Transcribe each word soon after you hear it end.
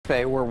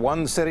Bay, where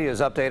one city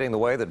is updating the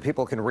way that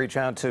people can reach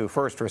out to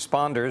first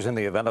responders in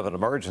the event of an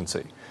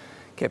emergency.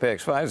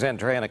 KPIX 5's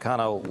Andrea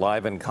Nakano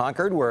live in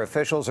Concord, where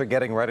officials are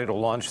getting ready to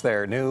launch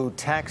their new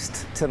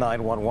text to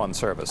 911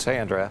 service. Hey,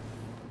 Andrea.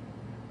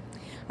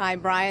 Hi,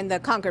 Brian. The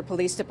Concord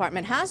Police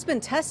Department has been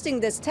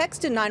testing this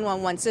text to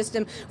 911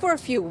 system for a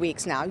few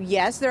weeks now.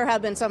 Yes, there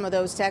have been some of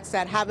those texts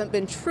that haven't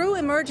been true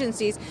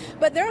emergencies,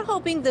 but they're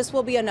hoping this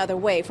will be another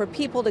way for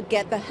people to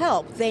get the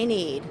help they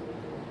need.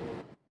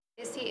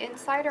 Is he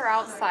inside or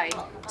outside?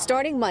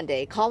 Starting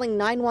Monday, calling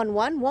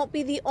 911 won't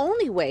be the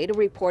only way to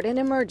report an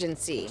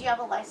emergency. Do you have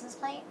a license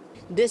plate?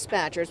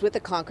 Dispatchers with the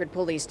Concord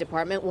Police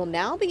Department will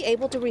now be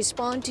able to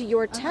respond to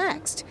your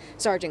text.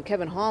 Sergeant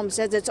Kevin Holmes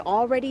says it's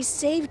already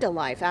saved a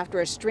life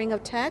after a string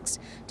of texts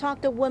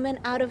talked a woman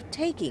out of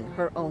taking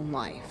her own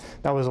life.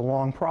 That was a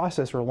long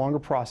process, or a longer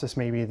process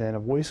maybe than a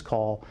voice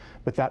call,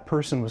 but that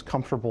person was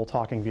comfortable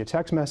talking via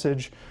text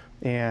message,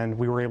 and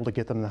we were able to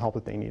get them the help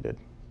that they needed.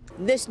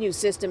 This new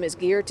system is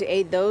geared to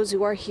aid those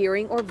who are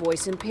hearing or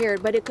voice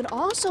impaired, but it could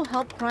also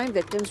help crime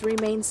victims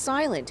remain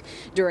silent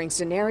during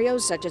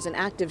scenarios such as an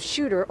active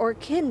shooter or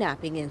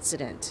kidnapping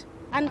incident.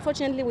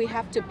 Unfortunately, we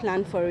have to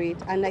plan for it,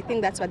 and I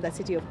think that's what the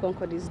city of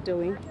Concord is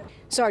doing.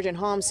 Sergeant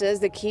Holmes says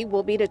the key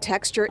will be to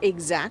text your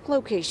exact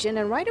location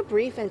and write a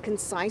brief and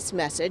concise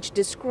message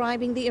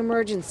describing the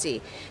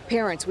emergency.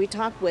 Parents we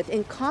talked with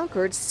in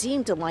Concord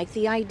seem to like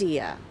the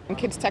idea. And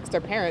kids text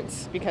their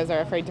parents because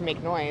they're afraid to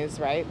make noise,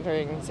 right,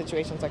 during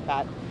situations like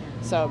that.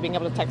 So being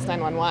able to text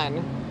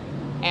 911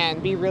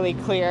 and be really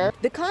clear.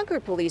 The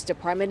Concord Police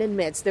Department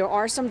admits there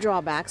are some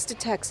drawbacks to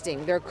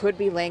texting. There could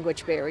be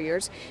language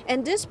barriers,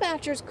 and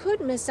dispatchers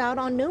could miss out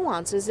on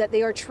nuances that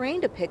they are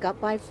trained to pick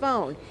up by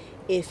phone.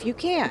 If you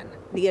can,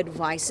 the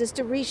advice is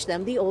to reach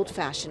them the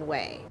old-fashioned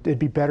way. It'd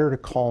be better to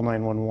call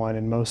 911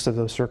 in most of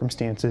those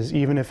circumstances,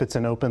 even if it's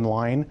an open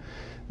line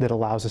that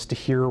allows us to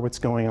hear what's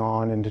going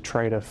on and to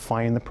try to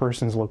find the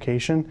person's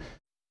location.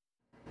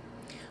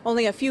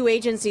 Only a few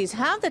agencies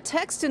have the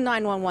text to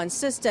 911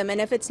 system,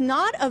 and if it's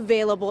not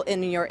available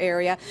in your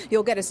area,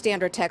 you'll get a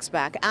standard text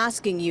back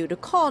asking you to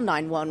call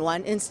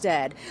 911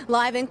 instead.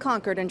 Live in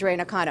Concord, Andrea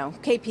Nakano,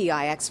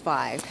 KPIX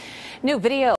 5. New video.